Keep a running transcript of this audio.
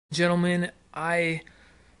Gentlemen, I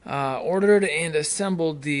ordered and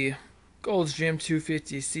assembled the Gold's Gym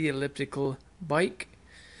 250C elliptical bike,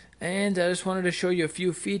 and I just wanted to show you a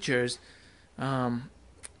few features. I've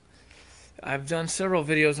done several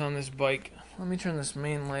videos on this bike. Let me turn this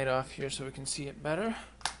main light off here so we can see it better,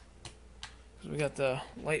 because we got the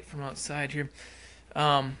light from outside here.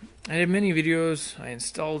 I did many videos. I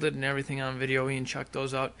installed it and everything on video and checked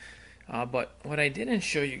those out. But what I didn't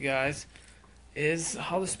show you guys is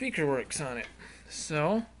how the speaker works on it.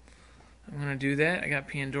 So I'm gonna do that. I got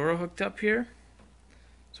Pandora hooked up here,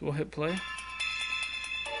 so we'll hit play,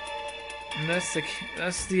 and that's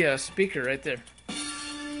the speaker right there.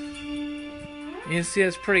 You can see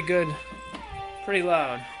it's pretty good, pretty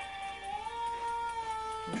loud.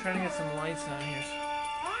 I'm trying to get some lights on here.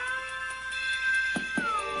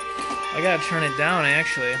 I gotta turn it down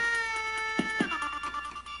actually.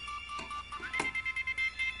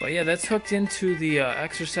 But yeah, that's hooked into the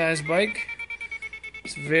exercise bike.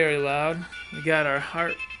 It's very loud. We got our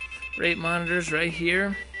heart rate monitors right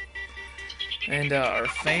here, and our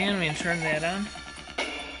fan. We can turn that on.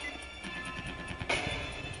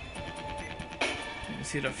 You can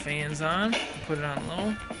see the fan's on. Put it on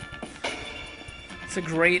low. It's a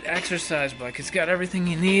great exercise bike. It's got everything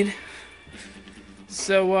you need.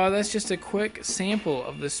 So that's just a quick sample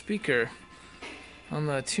of the speaker on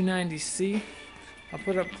the 290C. I'll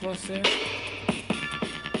put it up close there.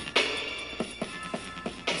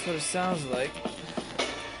 That's what it sounds like.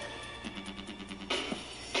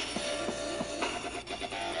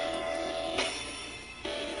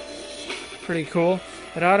 Pretty cool.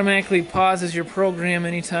 It automatically pauses your program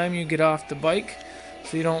anytime you get off the bike,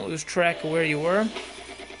 so you don't lose track of where you were.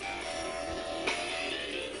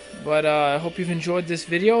 But I hope you've enjoyed this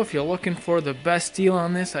video. If you're looking for the best deal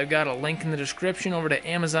on this, I've got a link in the description over to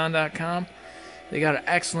Amazon.com. They got an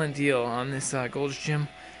excellent deal on this Gold's Gym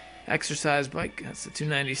exercise bike. That's the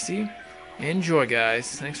 290C. Enjoy,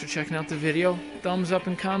 guys. Thanks for checking out the video. Thumbs up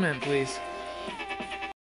and comment, please.